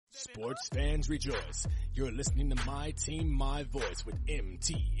sports fans rejoice. You're listening to My Team, My Voice with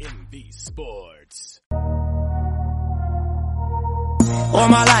MTMV Sports. All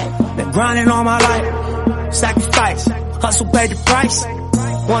my life, been grinding all my life. Sacrifice, hustle paid the price.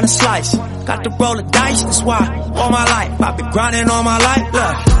 Want a slice, got to roll the dice, that's why. All my life, I've been grinding all my life.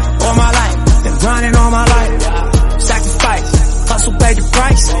 Look, all my life, been grinding all my life. Sacrifice, hustle paid the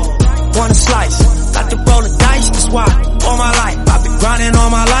price. Want a slice, got to roll the dice, that's why. All my life, I've been grinding all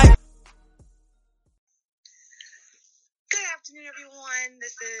my life. Good afternoon, everyone.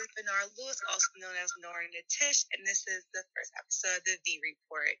 This is Bernard Lewis, also known as Nora Natish, and this is the first episode of the V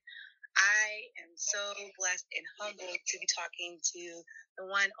Report. I am so blessed and humbled to be talking to the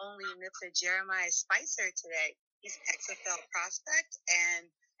one only Mr. Jeremiah Spicer today. He's an XFL prospect, and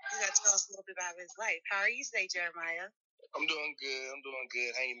he's going to tell us a little bit about his life. How are you today, Jeremiah? I'm doing good.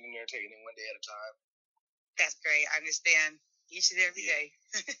 Hanging in there, taking it one day at a time. That's great. I understand. Each and every day.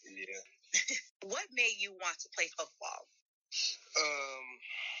 Yeah. What made you want to play football?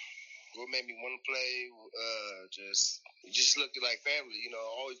 What made me want to play? Just looked at like family. You know,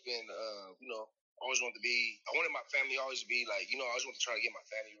 always been. Always wanted to be. I wanted my family always to be like. I always wanted to try to get my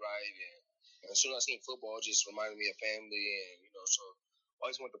family right. And as soon as I seen football, it just reminded me of family. And so I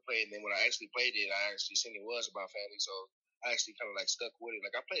always wanted to play. And then when I actually played it, I actually seen it was about family. So I actually kind of like stuck with it.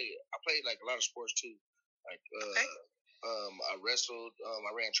 Like I played like a lot of sports too. Like Okay. I wrestled.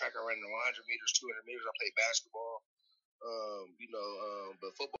 I ran track. I ran the 100 meters, 200 meters. I played basketball.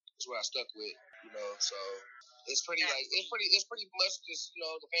 But football is what I stuck with. So it's pretty much just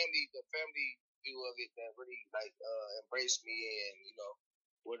the family view of it that really embraced me and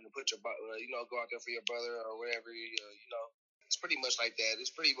willing to put your go out there for your brother or whatever. It's pretty much like that.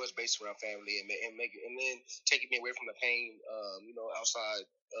 It's pretty much based around family and then taking me away from the pain. Outside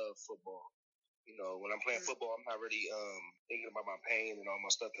of football. When I'm playing football, I'm not really thinking about my pain and all my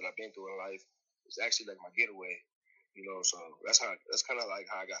stuff that I've been through in life. It's actually like my getaway. So that's kind of like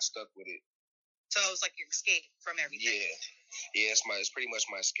how I got stuck with it. So it was like your escape from everything. Yeah. It's pretty much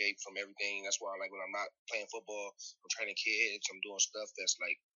my escape from everything. That's why like when I'm not playing football, I'm training kids. I'm doing stuff that's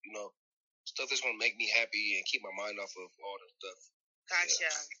like stuff that's gonna make me happy and keep my mind off of all the stuff. Gotcha.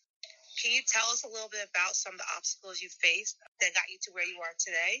 Yeah. Can you tell us a little bit about some of the obstacles you faced that got you to where you are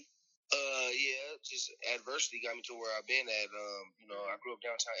today? Just adversity got me to where I've been at. I grew up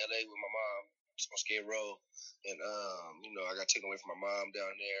downtown LA with my mom, just on Skid Row, and I got taken away from my mom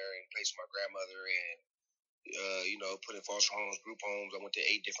down there and placed with my grandmother, and put in foster homes, group homes. I went to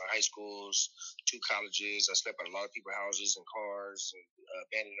 8 different high schools, 2 colleges. I slept at a lot of people's houses and cars and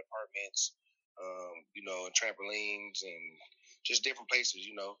abandoned apartments, and trampolines and just different places,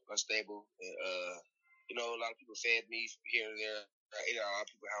 unstable. And, a lot of people fed me from here and there. I ate at a lot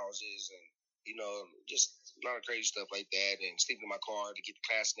of people's houses and, just a lot of crazy stuff like that. And sleeping in my car to get to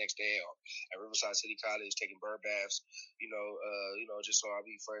class the next day or at Riverside City College, taking bird baths, just so I'll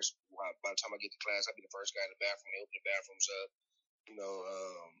be fresh. By the time I get to class, I'll be the first guy in the bathroom. They open the bathrooms up.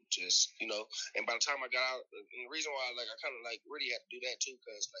 And by the time I got out, and the reason why I kind of really had to do that too,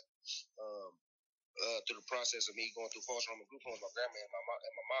 because through the process of me going through foster home and group homes, my grandma and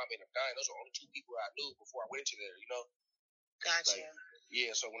my mom ended up dying. Those are the only 2 people I knew before I went to there. Gotcha.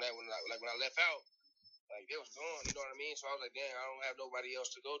 So when I left out, they was gone. You know what I mean? So I was like, dang, I don't have nobody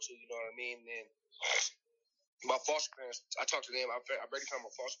else to go to. You know what I mean? And then my foster parents, I talked to them. I barely found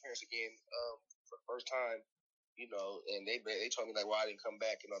my foster parents again for the first time. And they told me why I didn't come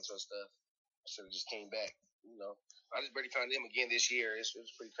back and all that stuff. I should have just came back. I just barely found them again this year. It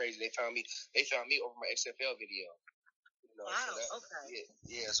was pretty crazy. They found me over my XFL video. Wow. So Okay.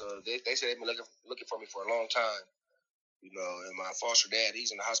 Yeah. So they said they've been looking for me for a long time. And my foster dad,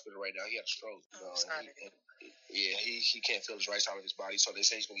 he's in the hospital right now. He had a stroke. Sorry. He can't feel his right side of his body. So they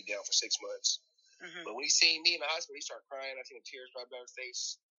say he's gonna be down for 6 months. Mm-hmm. But when he seen me in the hospital, he started crying. I seen the tears drop down his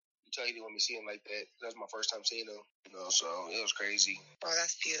face. You tell he didn't want me to see him like that. That was my first time seeing him. So it was crazy. Oh,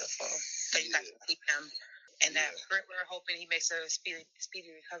 that's beautiful. So you got to see him, and that we're hoping he makes a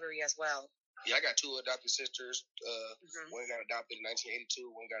speedy recovery as well. Yeah, I got 2 adopted sisters. One got adopted in 1982.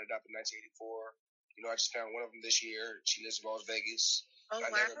 One got adopted in 1984. I just found one of them this year. She lives in Las Vegas. Oh, I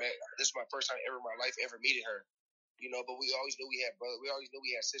wow. never met. This is my first time ever in my life ever meeting her. But we always knew we had brothers. We always knew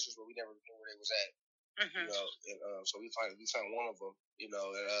we had sisters, but we never knew where they was at. Mm-hmm. So we found one of them. And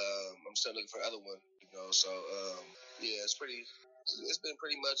I'm still looking for the other one. It's pretty. It's been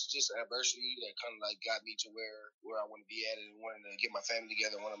pretty much just adversity that kind of got me to where I want to be at and wanting to get my family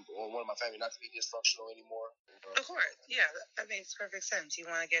together. Want my family not to be dysfunctional anymore. Of course, yeah, that makes perfect sense. You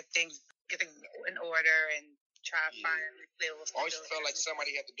want to get things in order and try to find a little. Always felt like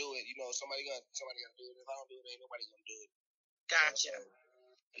somebody had to do it. Somebody got to do it. If I don't do it, ain't nobody gonna do it. Gotcha.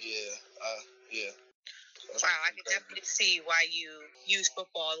 Yeah. Wow, I can definitely see why you use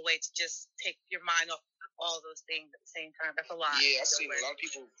football the way to just take your mind off all those things at the same time. That's a lot. Yeah, I've seen a lot of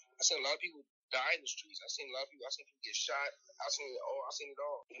people die in the streets. I've seen people get shot. I've seen it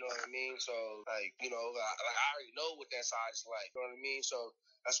all. You know what I mean? So like, you know, I already know what that side is like. You know what I mean? So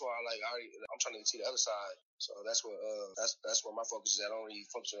that's why I'm trying to see the other side. So that's what that's where my focus is at. I don't really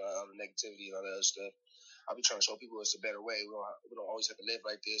focus on the negativity and all that other stuff. I'll be trying to show people it's a better way. We don't always have to live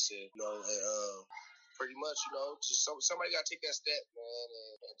like this, and you know, pretty much, you know, just somebody got to take that step, man,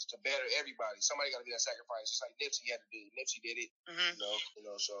 and to better everybody. Somebody got to be that sacrifice. Just like Nipsey had to do. Nipsey did it, you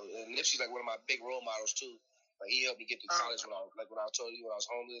know. So and Nipsey's like one of my big role models too. Like he helped me get through college when I told you when I was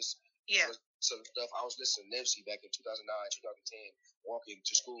homeless. Yeah. Some stuff I was listening to Nipsey back in 2009, 2010, walking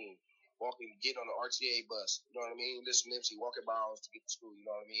to school. Getting on the RTA bus, you know what I mean? Listen to Nipsey, walking miles to get to school, you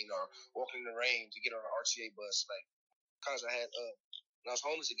know what I mean? Or walking in the rain to get on the RTA bus. Like, because I had when I was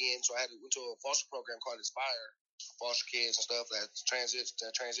homeless again, so I went to a foster program called Inspire, foster kids and stuff that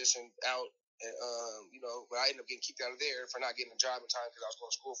transition out. And, you know, but I ended up getting kicked out of there for not getting a job in time because I was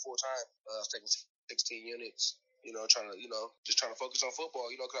going to school full time. I was taking 16 units, you know, trying to focus on football,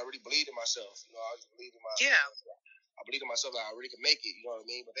 you know, because I really believed in myself. You know, I just believed in I believed in myself that I really could make it, you know what I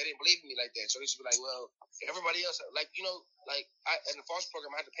mean? But they didn't believe in me like that. So they used to be like, well, everybody else, like, you know, like in the foster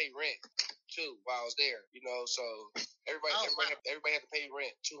program, I had to pay rent too while I was there, you know, so everybody had to pay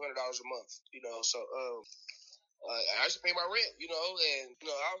rent, $200 a month, you know, so I used to pay my rent, you know, and you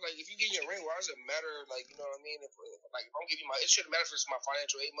know, I was like, if you give me a rent, why does it matter? Like, you know what I mean? If I'm giving you it shouldn't matter if it's my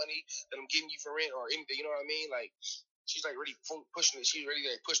financial aid money that I'm giving you for rent or anything, you know what I mean? Like, she's like really pushing it. She really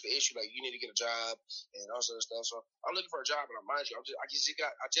like pushed the issue, like you need to get a job and all this other stuff. So I'm looking for a job, and mind you, I just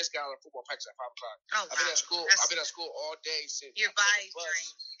got out of football practice at 5 o'clock. Oh, wow. I've been at school all day since. Your body's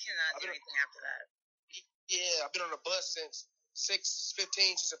drained. You cannot do anything after that. Yeah, I've been on the bus since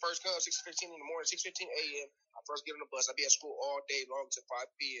 6:15 since it first comes, 6:15 in the morning, 6:15 a.m. I first get on the bus. I be at school all day long till 5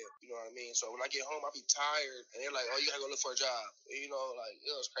 p.m. You know what I mean? So when I get home, I be tired, and they're like, "Oh, you gotta go look for a job." And, you know, like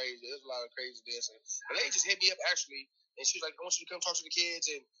it was crazy. There's a lot of craziness, and they just hit me up actually, and she was like, "I want you to come talk to the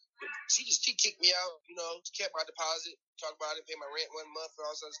kids," and she kicked me out. You know, she kept my deposit. Talk about it, pay my rent 1 month and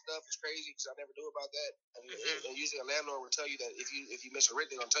all this other stuff. It's crazy because I never knew about that. And usually a landlord will tell you that if you miss a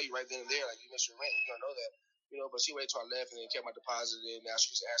rent, they're gonna tell you right then and there, like you missed your rent, you're gonna know that. You know, but she waited till I left and then kept my deposit in. Now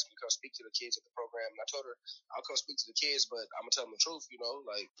she's asked me to come speak to the kids at the program, and I told her I'll come speak to the kids, but I'm gonna tell them the truth. You know,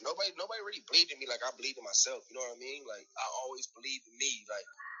 like nobody really believed in me like I believed in myself. You know what I mean? Like I always believed in me, like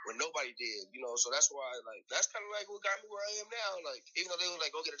when nobody did. You know, so that's why like that's kind of like what got me where I am now. Like even though they were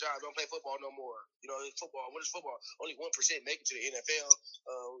like, go get a job, don't play football no more. You know, football. What is football? Only 1% make it to the NFL.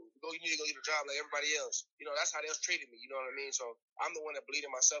 You need to go get a job like everybody else. You know, that's how they was treating me. You know what I mean? So I'm the one that believed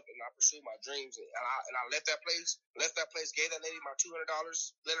in myself, and I pursued my dreams, and I left that place, gave that lady my $200,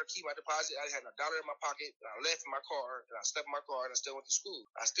 let her keep my deposit. I had $1 in my pocket, and I left in my car, and I stepped in my car, and I still went to school.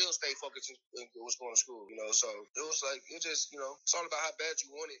 I still stayed focused and was going to school, you know. So it was like it just, you know, it's all about how bad you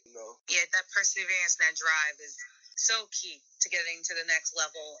want it, you know. Yeah, that perseverance and that drive is so key to getting to the next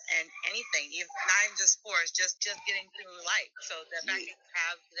level and anything, even not even just sports, just getting through life. So the fact that you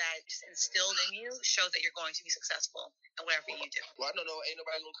have that just instilled in you shows that you're going to be successful in whatever you do. Well, I don't know, ain't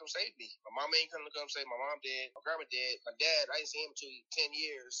nobody gonna come save me. My mom ain't gonna come save me. My mom did, my grandma did, my dad, I didn't see him until 10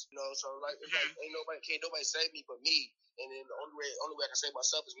 years, you know. So like, it's like can't nobody save me but me. And then the only way I can save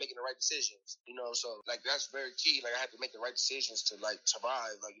myself is making the right decisions, you know. So like that's very key. Like I have to make the right decisions to like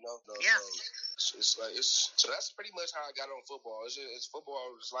survive, like you know. Yeah. So that's pretty much how I got on football. It's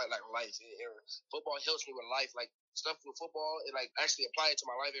football is like life. Football helps me with life, like stuff with football. It like actually apply it to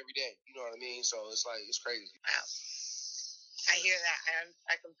my life every day. You know what I mean? So it's like it's crazy. Wow. I hear that, and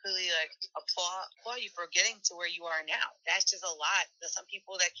I completely applaud you for getting to where you are now. That's just a lot. There's some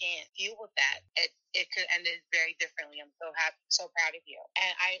people that can't deal with that. It could end it very differently. I'm so happy, so proud of you.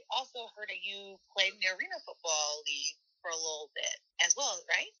 And I also heard that you played in the Arena Football League for a little bit as well,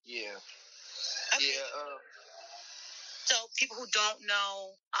 right? Yeah. Okay. Yeah. So people who don't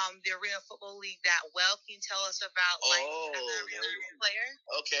know the Arena Football League that well, can you tell us about as an arena player?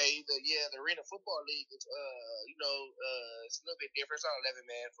 Okay, the Arena Football League is it's a little bit different. It's not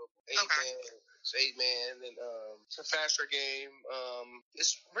 11-man football. 8-man. It's 8-man, and it's a faster game.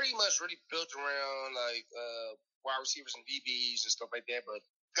 It's pretty much really built around like wide receivers and DBs and stuff like that, but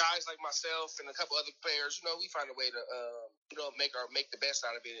guys like myself and a couple other players, you know, we find a way to, make the best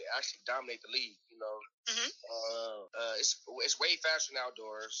out of it and actually dominate the league, you know. Mm-hmm. It's way faster than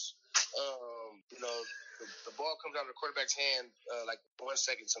outdoors. the ball comes out of the quarterback's hand like 1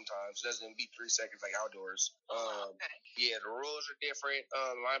 second sometimes. It doesn't even be 3 seconds like outdoors. Okay. Yeah, the rules are different.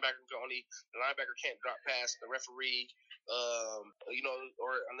 The linebacker can't drop past the referee. Or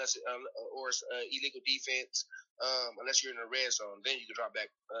unless it's illegal defense. Unless you're in the red zone, then you can drop back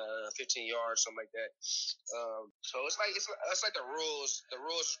 15 yards, something like that. So it's like the rules. The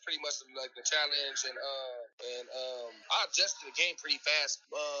rules are pretty much like the challenge, and I adjusted the game pretty fast.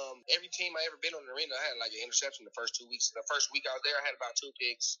 Every team I ever been on the arena, I had like an interception the first 2 weeks. The first week I was there, I had about 2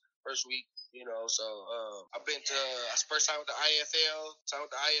 picks. First week, so I've been to first time with the IFL.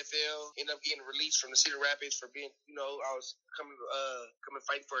 Ended up getting released from the Cedar Rapids for being, I was coming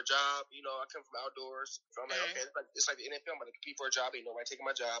fighting for a job. I come from outdoors, so I'm like, okay, it's like the NFL. I'm going to compete for a job. Ain't nobody taking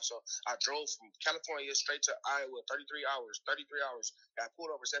my job, so I drove from California straight to Iowa, 33 hours. Got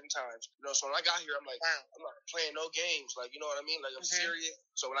pulled over 7 times. So when I got here, I'm like, wow. I'm not playing no games. Like, you know what I mean? Like, I'm serious.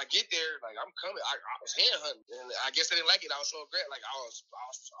 So when I get there, like, I'm coming. I was handhunting, and I guess they didn't like it. I was so aggressive. Like, I was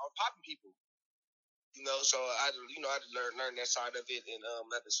popping people. So I had to learn that side of it, and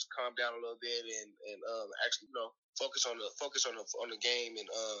had to calm down a little bit, and actually, focus on the game, and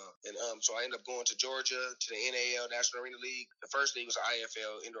so I ended up going to Georgia to the NAL National Arena League. The first league was the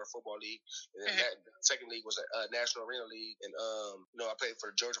IFL Indoor Football League, and then the second league was a National Arena League, and I played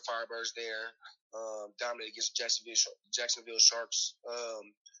for the Georgia Firebirds there, dominated against Jacksonville Sharks.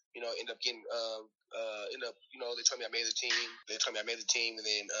 End up getting they told me I made the team. And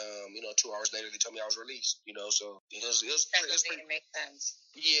then 2 hours later they told me I was released. So it was pretty. Make sense.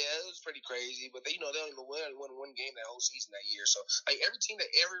 Yeah, it was pretty crazy. But they only won one game that whole season that year. So like every team that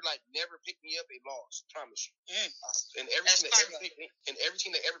ever never picked me up, they lost. Promise you. And every team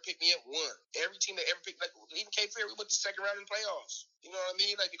that ever picked me up won. Every team that ever picked, like even Cape Fear, we went to the second round in the playoffs. You know what I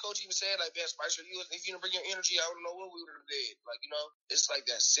mean? Like the coach even said, like, Ben Spicer, if you didn't bring your energy, I don't know what we would have did. Like, it's like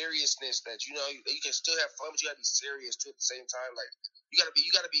that seriousness that you can still have fun, but you gotta be serious too at the same time. Like you gotta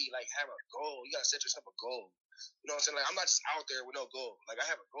be like have a goal. You gotta set yourself a goal. You know what I'm saying? Like I'm not just out there with no goal. Like I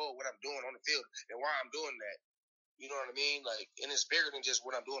have a goal, what I'm doing on the field, and why I'm doing that. You know what I mean? Like, and it's bigger than just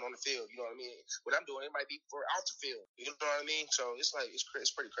what I'm doing on the field. You know what I mean? What I'm doing, it might be for out the field. You know what I mean? So it's like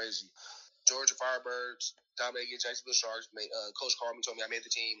it's pretty crazy. Georgia Firebirds dominated against Jacksonville Sharks. Coach called me, told me I made the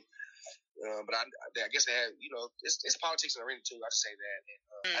team. But I guess they had, it's politics in the arena too. I just say that. And,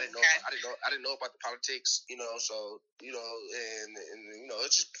 I didn't know about the politics, So it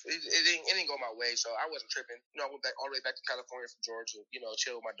didn't go my way, so I wasn't tripping. I went back all the way back to California from Georgia,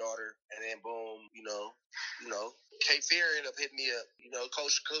 chill with my daughter, and then boom, Cape Fear ended up hitting me up.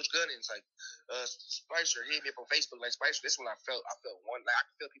 Coach Gunnins, like Spicer, he hit me up on Facebook, like Spicer. This one I felt one. Like I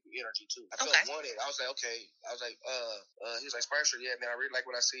could feel people's energy too. I felt wanted. I was like, okay. I was like, he was like, Spicer, yeah, man, I really like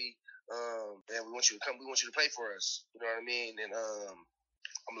what I see. And we want you to come. We want you to play for us. You know what I mean? And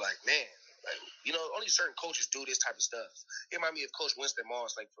I'm like, man, only certain coaches do this type of stuff. It remind me of Coach Winston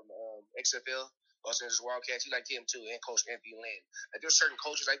Moss, like from XFL, Los Angeles Wildcats. He liked him too, and Coach Anthony Lynn. Like there's certain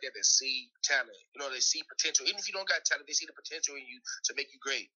coaches like that see talent. They see potential. Even if you don't got talent, they see the potential in you to make you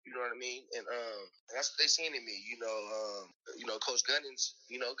great. You know what I mean? And that's what they seen in me. Coach Gunnins,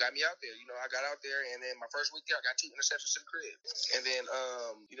 got me out there. I got out there, and then my first week there, I got 2 interceptions to the crib. And then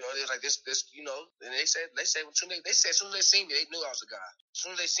it was like this, and they said as soon as they seen me, they knew I was a guy. As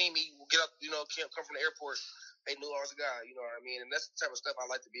soon as they seen me get up, come from the airport, they knew I was a guy. You know what I mean? And that's the type of stuff I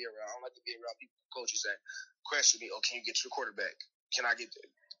like to be around. I don't like to be around people, coaches that question me, oh, can you get to the quarterback? Can I get there?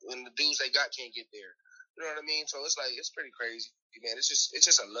 When the dudes they got can't get there. You know what I mean? So it's like, it's pretty crazy, man. It's just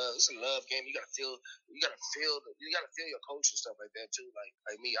a love game. You gotta feel your coach and stuff like that too. Like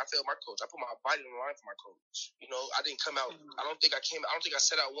me, I feel my coach. I put my body on the line for my coach. I didn't come out. I don't think I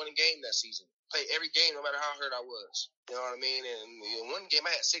set out one game that season. Played every game, no matter how hurt I was. You know what I mean? And in one game,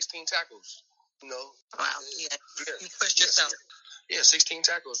 I had 16 tackles. Wow. Yeah. You pushed yourself. Yeah, 16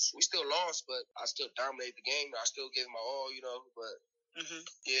 tackles. We still lost, but I still dominated the game. I still gave my all, But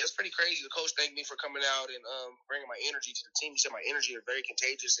yeah, it's pretty crazy. The coach thanked me for coming out and bringing my energy to the team. He said my energy is very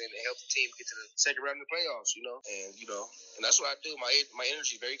contagious and it helped the team get to the second round of the playoffs. And that's what I do. My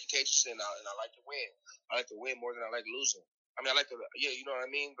energy is very contagious, and I like to win. I like to win more than I like losing. I mean, I like to, you know what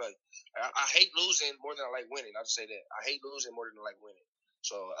I mean? But I hate losing more than I like winning. I'll just say that. I hate losing more than I like winning.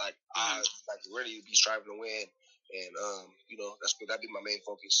 So I like to really be striving to win, and that'd be my main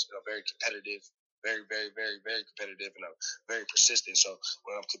focus. Very competitive, very, very, very, very competitive, and I'm very persistent. So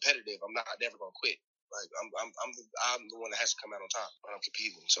when I'm competitive, I'm never gonna quit. Like I'm the one that has to come out on top when I'm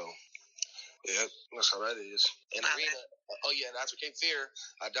competing. So yeah, that's how that is. And arena. Oh yeah, and after Cape Fear,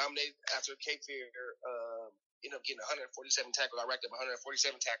 I dominated. After Cape Fear, ended up getting 147 tackles. I racked up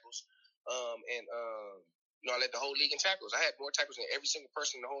 147 tackles. I led the whole league in tackles. I had more tackles than every single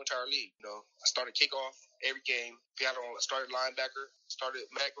person in the whole entire league. I started kickoff every game. I started linebacker, started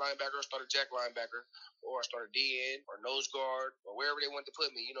Mac linebacker, started Jack linebacker, or I started DN or nose guard or wherever they wanted to put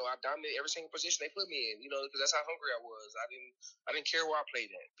me. I dominated every single position they put me in. Because that's how hungry I was. I didn't care where I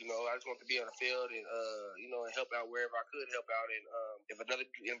played at. I just wanted to be on the field and and help out wherever I could help out. And if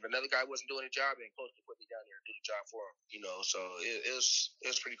another guy wasn't doing a job, then coach could put me down there and do the job for him. So it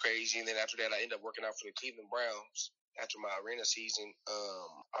was pretty crazy. And then after that, I ended up working out for the Cleveland Browns. After my arena season,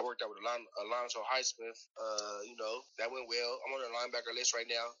 I worked out with Alonzo Highsmith. That went well. I'm on the linebacker list right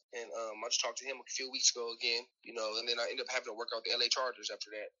now, and I just talked to him a few weeks ago again. And then I ended up having to work out the LA Chargers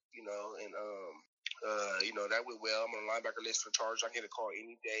after that. That went well. I'm on the linebacker list for the Chargers. I get a call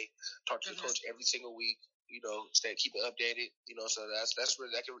any day. Talk to the coach every single week. Keep it updated. So that's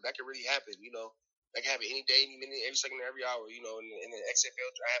really that can really happen. That can happen any day, any minute, every second, every hour. In the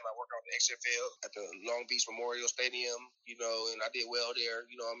XFL, I had my workout in the XFL at the Long Beach Memorial Stadium. And I did well there.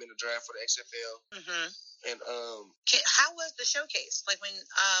 I'm in the draft for the XFL. Mm-hmm. And how was the showcase? Like when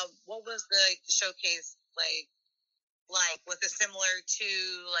what was the showcase like? Like was it similar to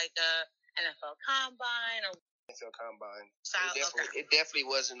like a NFL Combine or? NFL Combine. So, it definitely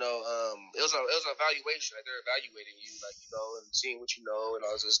wasn't it was an evaluation. Like they're evaluating you, and seeing what you know and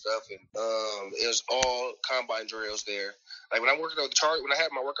all this stuff. And it was all combine drills there. Like when I worked out the when I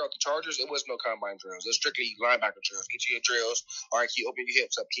had my workout with the Chargers, it was no combine drills. It was strictly linebacker drills. Get you your drills. All right, can you open your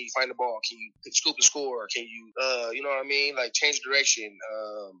hips up? Can you find the ball? Can you scoop and score? Can you you know what I mean? Like change direction.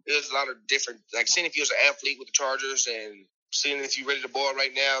 It was a lot of different, like seeing if you was an athlete with the Chargers and seeing if you're ready to ball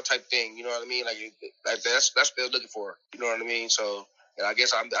right now type thing. You know what I mean? Like that's what they're looking for. You know what I mean? So and I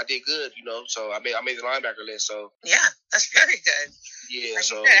guess I did good. So I made the linebacker list. So yeah, that's very good. Yeah. Like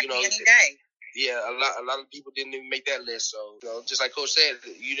so any day. Yeah, a lot of people didn't even make that list. So just like Coach said,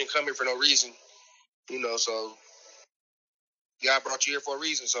 you didn't come here for no reason. So God brought you here for a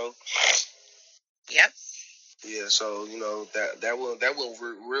reason. So yep. Yeah. So that went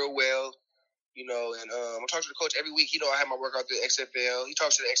real well. And I talk to the coach every week. I have my workout at the XFL. He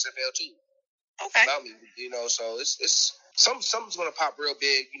talks to the XFL too. Okay. About me, so it's something's gonna pop real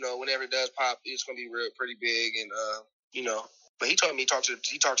big. Whenever it does pop, it's gonna be pretty big, and But he told me he talked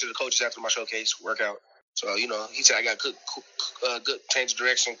to the coaches after my showcase workout. So he said I got good change of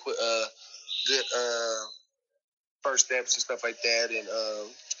direction, good first steps and stuff like that, and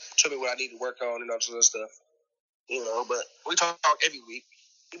told me what I need to work on and all this other stuff. But we talk every week.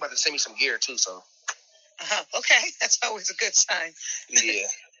 He about to send me some gear too, so. Okay, that's always a good sign. Yeah.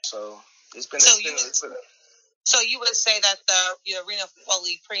 So it's been. So you would say that the Arena Football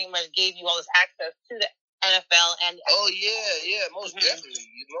League pretty much gave you all this access to the NFL and. Oh yeah, most definitely.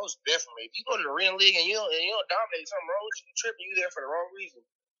 If you go to the Arena League and you don't dominate, something wrong with you. You tripping, you there for the wrong reason.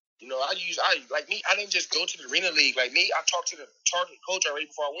 I didn't just go to the Arena League. Like me, I talked to the target coach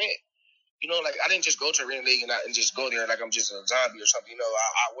already before I went. I didn't just go to the Arena League and just go there like I'm just a zombie or something.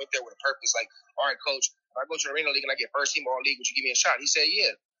 I went there with a purpose. Like, all right, coach, if I go to the Arena League and I get first team all league, would you give me a shot? He said,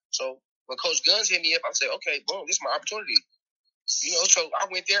 yeah. So when Coach Guns hit me up, I said, okay, boom, this is my opportunity. So I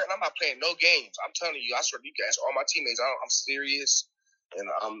went there and I'm not playing no games. I'm telling you, I swear to you guys, all my teammates, I'm serious, and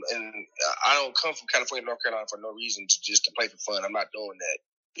I don't come from California, North Carolina for no reason just to play for fun. I'm not doing that.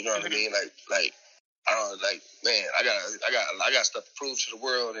 You know what I mean? Man, I got stuff to prove to the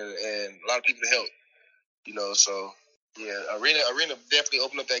world and a lot of people to help. So yeah, Arena definitely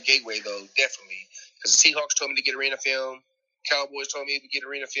opened up that gateway though, definitely. Because the Seahawks told me to get Arena film, Cowboys told me to get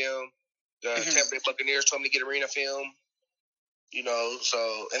Arena film, the Tampa Bay Buccaneers told me to get Arena film.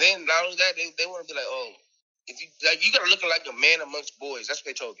 So and then not only that, they want to be like, oh, if you gotta look like a man amongst boys. That's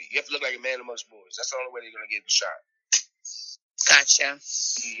what they told me. You have to look like a man amongst boys. That's the only way they're gonna get the shot. Gotcha.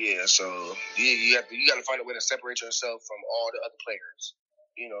 Yeah, so you got to find a way to separate yourself from all the other players.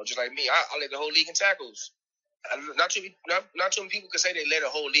 Just like me, I led the whole league in tackles. Not too many people can say they led the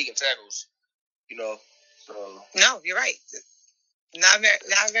whole league in tackles. So no, you're right. Not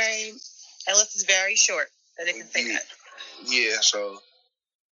very. Unless it's very short that they can say that. Yeah, so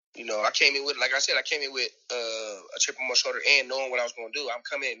I came in with, like I said, a chip on my shoulder and knowing what I was going to do. I'm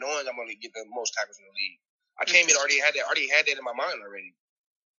coming in knowing I'm going to get the most tackles in the league. I came in already had that in my mind already.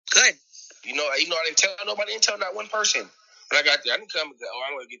 Good. I didn't tell nobody. I didn't tell not one person. When I got there, I didn't come.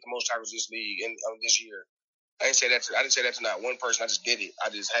 I'm going to get the most tackles this league and this year. I didn't say that to not one person. I just did it. I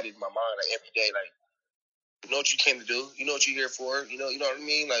just had it in my mind every day. You know what you came to do. You know what you're here for. You know what I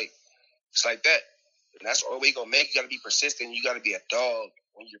mean. It's like that. And that's the only way you're gonna make. You got to be persistent. You got to be a dog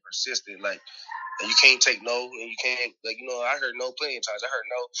when you're persistent. And you can't take no. And you can't I heard no plenty of times. I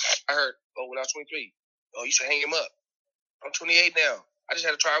heard when I was 23. Oh, you should hang him up. I'm 28 now. I just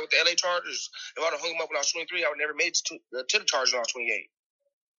had to try with the LA Chargers. If I'd have hung him up when I was 23, I would never made it to the Chargers when I was 28.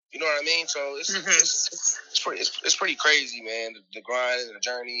 You know what I mean? So it's pretty crazy, man. The grind and the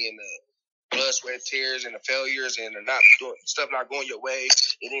journey and the blood, sweat, tears, and the failures and the not going your way,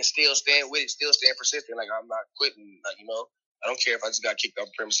 and then still staying with it, still staying persistent. Like, I'm not quitting. Like, I don't care if I just got kicked off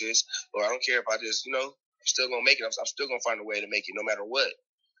the premises, or I don't care if I just, I'm still gonna make it. I'm still gonna find a way to make it, no matter what.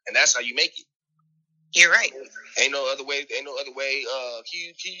 And that's how you make it. You're right. Ain't no other way. Can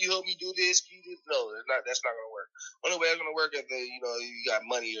you help me do this? No, that's not gonna work. Only way it's gonna work is you got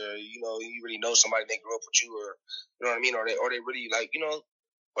money, or you really know somebody, they grew up with you, or you know what I mean, or they really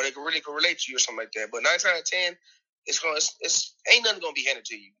or they can relate to you or something like that. But 9 times out of 10, it's ain't nothing gonna be handed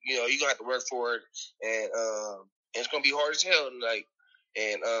to you. You're gonna have to work for it, and it's gonna be hard as hell. Like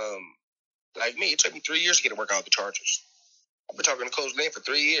me, it took me 3 years to get a work out with the Chargers. I've been talking to Coach Lynn for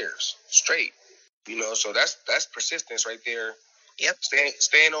 3 years straight. So that's persistence right there. Yep.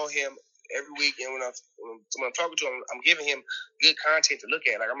 Staying on him every week, and when I'm talking to him, I'm giving him good content to look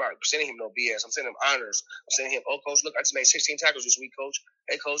at. Like, I'm not sending him no BS. I'm sending him honors. I'm sending him, oh, Coach, look, I just made 16 tackles this week, Coach.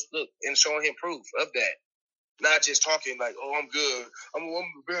 Hey, Coach, look, and showing him proof of that. Not just talking like, oh, I'm good. I'm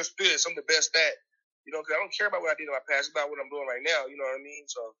the best this. I'm the best that. Because I don't care about what I did in my past. It's about what I'm doing right now. You know what I mean?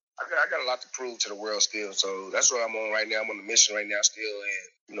 So I got a lot to prove to the world still. So that's what I'm on right now. I'm on the mission right now still,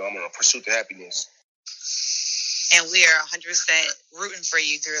 and I'm on a pursuit to happiness. And we are 100% rooting for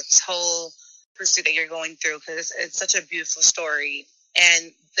you through this whole pursuit that you're going through, because it's such a beautiful story.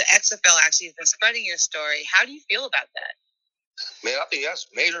 And the XFL actually has been spreading your story. How do you feel about that? Man, I think that's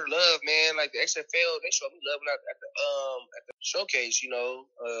major love, man. Like, the XFL, they showed me love at the showcase.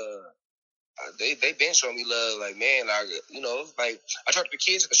 They been showing me love. Like, man, like I talked to the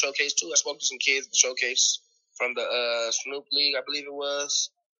kids at the showcase too. I spoke to some kids at the showcase from the Snoop League, I believe it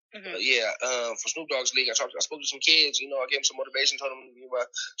was. Mm-hmm. For Snoop Dogg's League, I spoke to some kids. I gave them some motivation. Told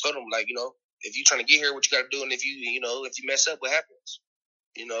them like, if you're trying to get here, what you got to do, and if you mess up, what happens?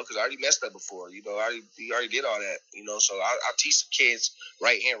 Because I already messed up before. You already did all that. So I teach the kids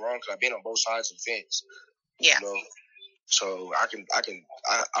right and wrong, because I've been on both sides of the fence. Yeah. So I can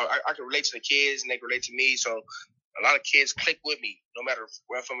relate to the kids, and they can relate to me. So a lot of kids click with me, no matter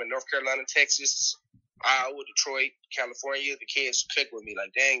where I'm from, in North Carolina, Texas, Iowa, Detroit, California. The kids click with me.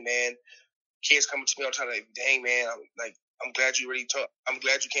 Like, dang, man. Kids coming to me all the time, like, dang, man. I'm glad you really talk. I'm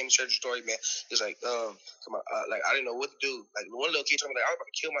glad you came to share your story, man. It's like, come on, like, I didn't know what to do. Like, one little kid told me, like, I was about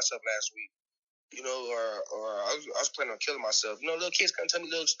to kill myself last week. Or I was planning on killing myself. Little kids come tell me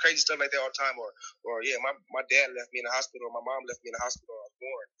little crazy stuff like that all the time. Or yeah, my dad left me in the hospital, or my mom left me in the hospital when I was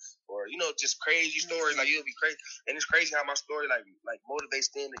born. Or just crazy stories. Like, it'll be crazy, and it's crazy how my story like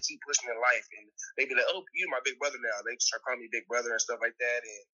motivates them to keep pushing in life. And they be like, "Oh, you're my big brother now." They start calling me big brother and stuff like that.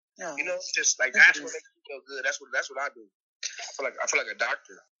 And just like, that's what makes me feel good. That's what I do. I feel like a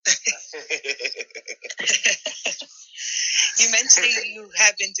doctor. You mentioned you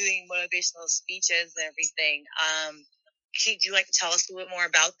have been doing motivational speeches and everything. Could you tell us a little bit more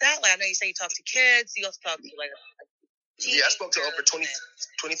about that? Like, I know you say you talk to kids. You also talk to yeah, I spoke to over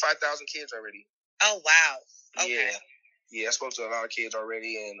 25,000 kids already. Oh, wow. Okay. Yeah, I spoke to a lot of kids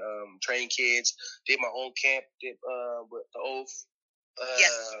already, and trained kids. Did my own camp. Did with the Oath.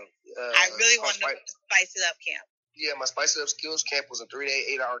 Yes. I really want to know the Spice It Up camp. Yeah, my Spice It Up Skills camp was a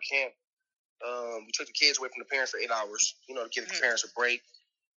 3-day, 8-hour camp. We took the kids away from the parents for 8 hours, to give the parents a break.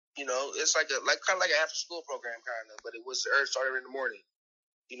 It's kind of like an after school program, but it started in the morning.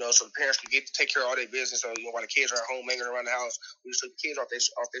 So the parents could get to take care of all their business. So while the kids are at home hanging around the house, we just took the kids off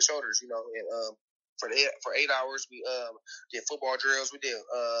their shoulders. And for 8 hours, we did football drills. We did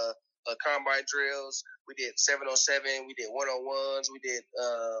combine drills. We did 7-on-7. We did 1-on-1s. We did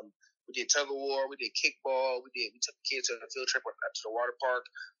tug of war. We did kickball. We took the kids on a field trip to the water park.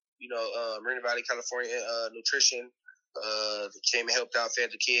 Marina Valley, California, nutrition. Came and helped out,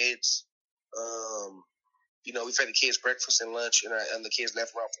 fed the kids. We fed the kids breakfast and lunch, and the kids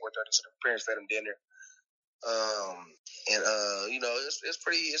left around 4:30, so the parents fed them dinner. It's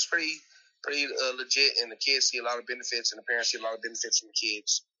pretty legit, and the kids see a lot of benefits, and the parents see a lot of benefits from the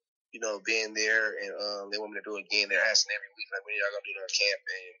kids, being there, and they want me to do it again. They're asking every week, like, when y'all gonna do another camp,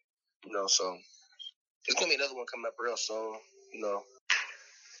 and so it's gonna be another one coming up real soon,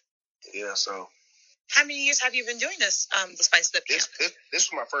 Yeah, so. How many years have you been doing this, the Spice It Up camp? This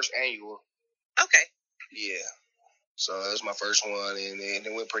was my first annual. Okay. Yeah. So it was my first one, and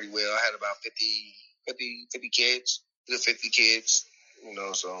it went pretty well. I had about 50 kids, good 50 kids,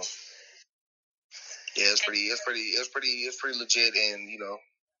 so yeah, it's pretty legit, and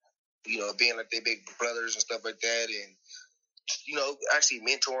being like their big brothers and stuff like that, and actually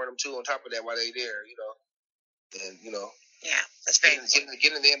mentoring them too on top of that while they there, and Yeah, that's very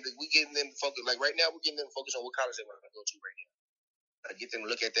getting them to focus. Like right now, we're getting them to focus on what college they want to go to right now. Get them to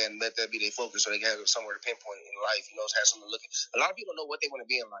look at that and let that be their focus, so they can have somewhere to pinpoint in life. You know, have something to look at. A lot of people don't know what they want to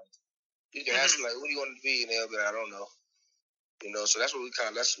be in life. You can ask them like, "What do you want to be?" And they'll be like, "I don't know." You know, so that's what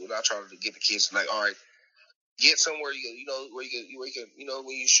I try to get the kids like. All right, get somewhere where you can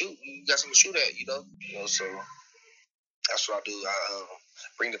when you shoot, you got something to shoot at. You know, so that's what I do. I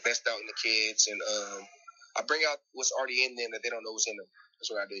bring the best out in the kids, and I bring out what's already in them that they don't know what's in them. That's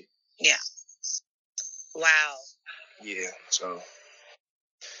what I do. Yeah. Wow. Yeah. So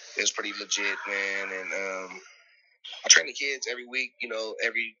it's pretty legit, man. And I train the kids every week.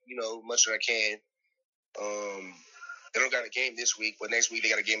 Much as I can. They don't got a game this week, but next week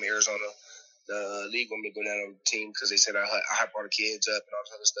they got a game in Arizona. The league want me to go down on the team because they said I hype all the kids up and all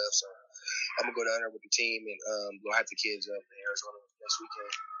this other stuff. So I'm gonna go down there with the team and go hype the kids up in Arizona next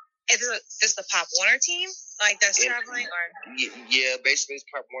weekend. Is this the Pop Warner team that's traveling, or? Yeah, basically it's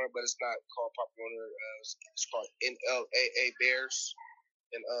Pop Warner, but it's not called Pop Warner. It's called NLAA Bears,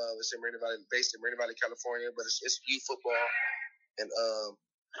 and it's in Marina Valley, based in Marina Valley, California. But it's youth football, and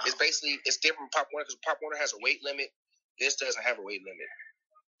it's different from Pop Warner because Pop Warner has a weight limit. This doesn't have a weight limit.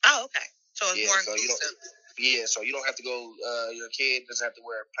 Oh, okay. So it's more inclusive. So you don't have to go. Your kid doesn't have to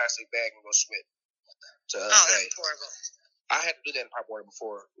wear a plastic bag and go sweat to play. That's horrible. I had to do that in Pop Warner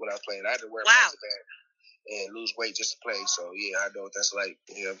before when I was playing. I had to wear a plastic bag and lose weight just to play. So yeah, I know what that's like.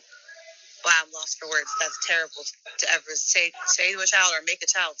 Yeah. Wow, I'm lost for words. That's terrible to ever say to a child or make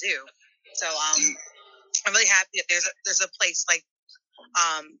a child do. So I'm really happy that there's a place like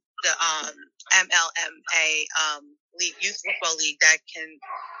the MLMA league, youth football league, that can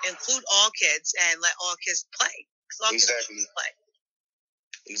include all kids and let all kids play. Exactly.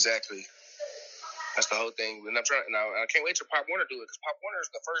 Exactly. That's the whole thing. And I can't wait till Pop Warner do it because Pop Warner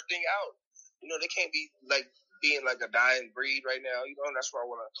is the first thing out. You know, they can't be being like a dying breed right now. You know, and that's why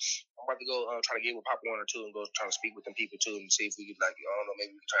I'm about to go try to get with Pop Warner too and go try to speak with them people too and see if we could I don't know,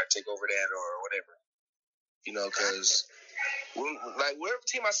 maybe we can try to take over that or whatever. You know, because whatever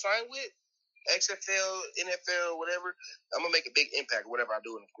team I sign with, XFL, NFL, whatever, I'm gonna make a big impact whatever I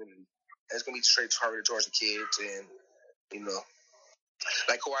do in the community. And it's gonna be straight targeted towards the kids and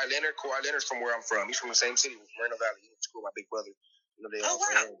like Kawhi Leonard's from where I'm from. He's from the same city, Moreno Valley. He went to school with my big brother. You know, they all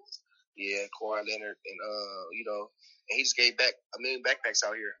friends. Yeah, Kawhi Leonard, and and he just gave back 1 million backpacks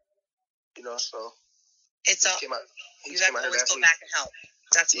out here. You know, so it's all. You have to always go back and help.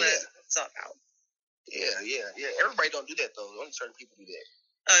 That's what it's all about. Yeah. Everybody don't do that though. Only certain people do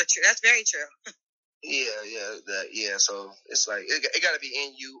that. True. That's very true. Yeah. So it's like it got to be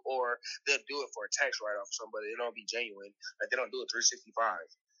in you, or they'll do it for a tax write-off for somebody. It don't be genuine. Like they don't do it 365.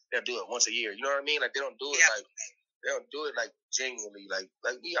 They'll do it once a year. You know what I mean? Like they don't do it they don't do it like genuinely. Like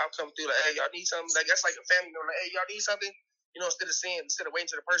me, I'll come through like, hey, y'all need something. Like that's like a family. Like, hey, y'all need something. You know, instead of waiting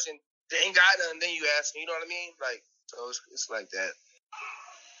to the person they ain't got nothing, then you ask. You know what I mean? Like so, it's like that.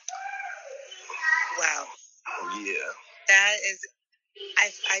 Wow. Yeah. That is.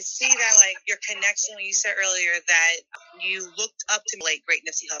 I see that your connection when you said earlier that you looked up to great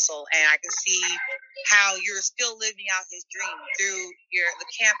Nipsey Hussle, and I can see how you're still living out his dream through the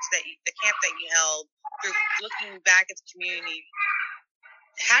camp that you held, through looking back at the community.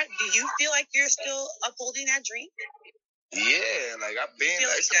 How do you feel like you're still upholding that dream? Yeah, I've been.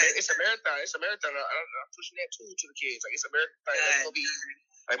 It's a marathon. It's a marathon. I'm pushing that too to the kids. It's a marathon. It's gonna be easy.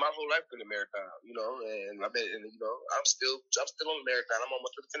 My whole life been a marathon, and I bet, I'm still on the marathon. I'm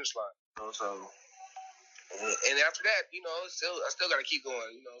almost to the finish line, so. And after that, I still got to keep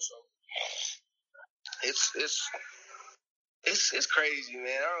going, so. It's crazy,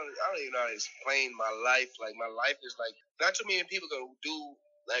 man. I don't even know how to explain my life. My life is not too many people can do.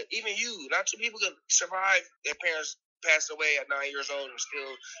 Even you, not too many people can survive their parents passed away at 9 years old and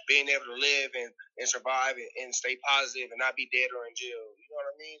still being able to live and survive and stay positive and not be dead or in jail. You know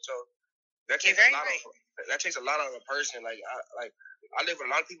what I mean? So that takes a lot of a person. I live with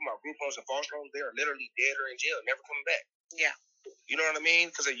a lot of people in my group homes and foster homes. They are literally dead or in jail, never coming back. Yeah. You know what I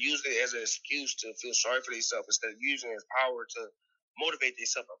mean? Because they use it as an excuse to feel sorry for themselves instead of using it as power to motivate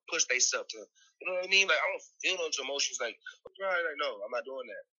themselves or push themselves to. You know what I mean? I don't feel those emotions. No, I'm not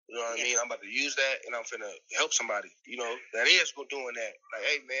doing that. You know what I mean? I'm about to use that, and I'm finna help somebody. That is doing that.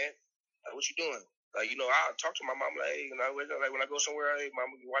 Hey man, what you doing? I'll talk to my mom. Hey, when I go somewhere, hey,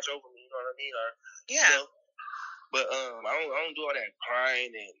 mom, you watch over me. You know what I mean? Or but I don't do all that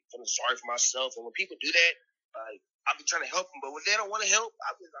crying and feeling sorry for myself. And when people do that, I'll be trying to help them, but when they don't want to help,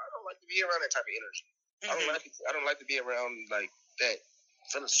 I don't like to be around that type of energy. Mm-hmm. I don't like to be around that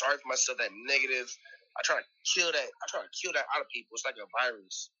feeling sorry for myself, that negative. I try to kill that. I try to kill that out of people. It's like a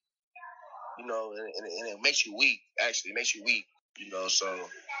virus. you know, and it makes you weak. Actually, it makes you weak, you know. So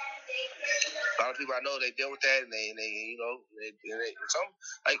a lot of people I know, they deal with that, and they you know, some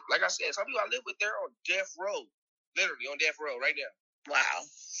like I said, some people I live with, they're on death row, literally on death row right now. Wow.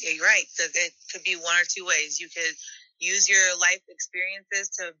 Yeah, you're right. So it could be one or two ways. You could use your life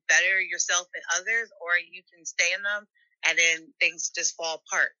experiences to better yourself and others, or you can stay in them and then things just fall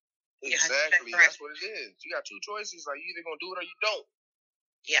apart. Exactly. That's what it is. You got two choices. Like, you either going to do it or you don't.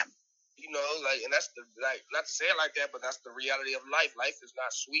 Yeah. You know, like, and that's the, like, not to say it like that, but that's the reality of life. Life is not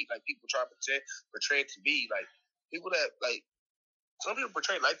sweet like people try to portray it to be. Like, people that, like, some people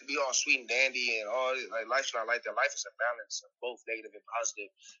portray life to be all sweet and dandy and all, like, life's not like that. Life is a balance of both negative and positive,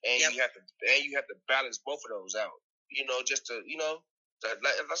 and you have to balance both of those out. You know, just to, you know,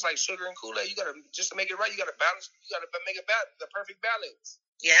 that's like sugar and Kool-Aid. You gotta, just to make it right, you gotta balance. You gotta make it the perfect balance.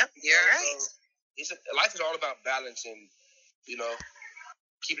 Yeah, you're right. So life is all about balance and, you know,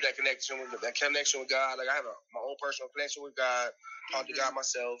 keeping that connection with God. Like, I have my own personal connection with God. Talk to God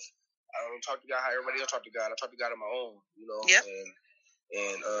myself. I don't talk to God how everybody else talk to God. I talk to God on my own, you know. Yep.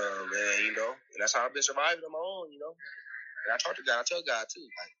 And you know, and that's how I've been surviving on my own, you know. And I talk to God. I tell God too,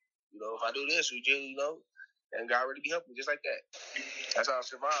 like, you know, if I do this, we do, you know, and God really be helping me just like that. That's how I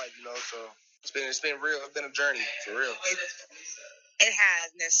survive, you know. So it's been real. It's been a journey for real. It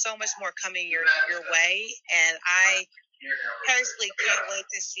has, and there's so much more coming your way, and I personally can't wait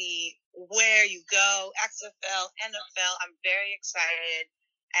to see where you go. XFL, NFL, I'm very excited,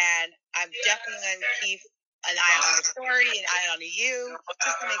 and I'm definitely going to keep an eye on the story, an eye on you,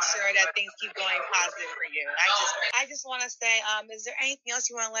 just to make sure that things keep going positive for you. I just want to say, is there anything else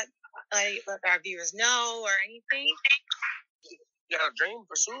you want to let our viewers know or anything? You got a dream,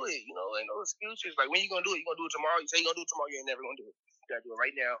 pursue it. You know, ain't no excuses. Like, when you gonna do it? You gonna do it tomorrow? You say you gonna do it tomorrow, you ain't never gonna do it. You gotta do it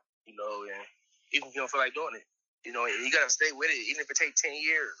right now. You know, and even if you don't feel like doing it, you know, and you gotta stay with it, even if it takes 10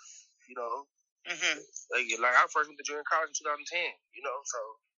 years. You know, like I first went to junior college in 2010. You know, so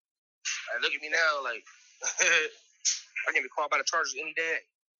look at me now, like I can be called by the Chargers any day.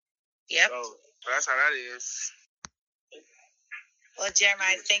 Yep. So that's how that is. Well,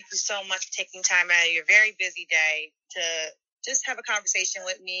 Jeremiah, thank you so much for taking time out of your very busy day to just have a conversation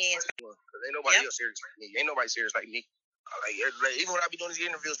with me. Because ain't nobody else serious like me. Ain't nobody serious like me. Like, even when I be doing these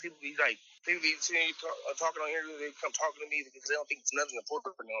interviews, people be seeing you talking on interviews, they come talking to me because they don't think it's nothing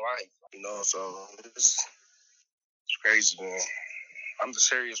important in their life. You know, so it's crazy, man. I'm the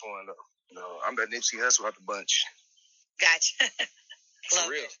serious one, though. You know, I'm that Nipsey Hussle out the bunch. Gotcha.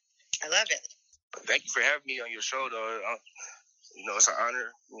 For real. I love it. But thank you for having me on your show, though. You know, it's an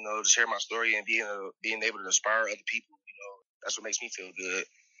honor, you know, to share my story and being able to inspire other people. You know, that's what makes me feel good.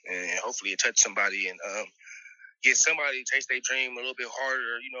 And hopefully it touches somebody and get somebody to taste their dream a little bit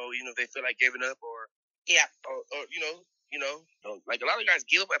harder, you know, even if they feel like giving up or you know, like a lot of guys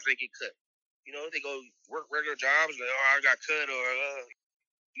give up after they get cut. You know, they go work regular jobs, like, I got cut, or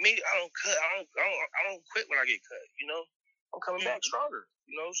me, I don't quit when I get cut. You know, I'm coming back stronger.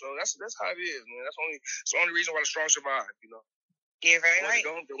 You know, so that's how it is, man. It's the only reason why the strong survive. You know, you're very right.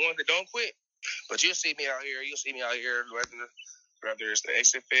 The ones that don't quit. But you'll see me out here. Whether it's the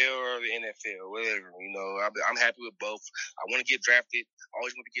XFL or the NFL, whatever. You know, I'm happy with both. I want to get drafted. I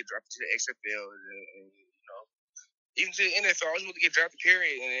always want to get drafted to the XFL, and you know, even to the NFL. I always want to get drafted.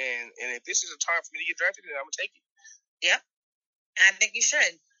 Period. And if this is a time for me to get drafted, then I'm gonna take it. Yep. And I think you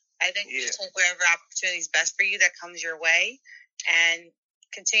should. I think you should take whatever opportunity is best for you that comes your way, and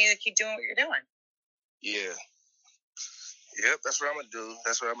continue to keep doing what you're doing. Yeah. Yep, that's what I'm gonna do.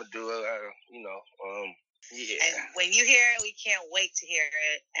 You know. Yeah. And when you hear it, we can't wait to hear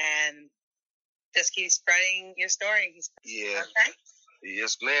it, and just keep spreading your story. Yeah. Okay.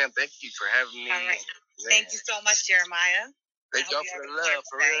 Yes, ma'am. Thank you for having me. All right. Man. Thank you so much, Jeremiah. Thank y'all for the love,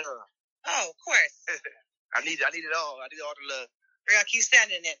 for real. Oh, of course. I need it all. I need all the love. We're gonna keep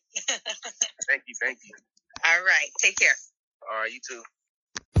sending it. Thank you. All right. Take care. All right, you too.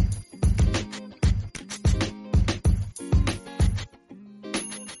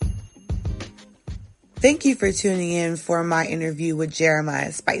 Thank you for tuning in for my interview with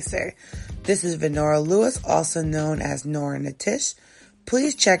Jeremiah Spicer. This is Venora Lewis, also known as Nora Natish.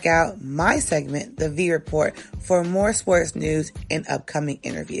 Please check out my segment, The V Report, for more sports news and upcoming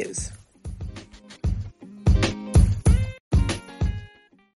interviews.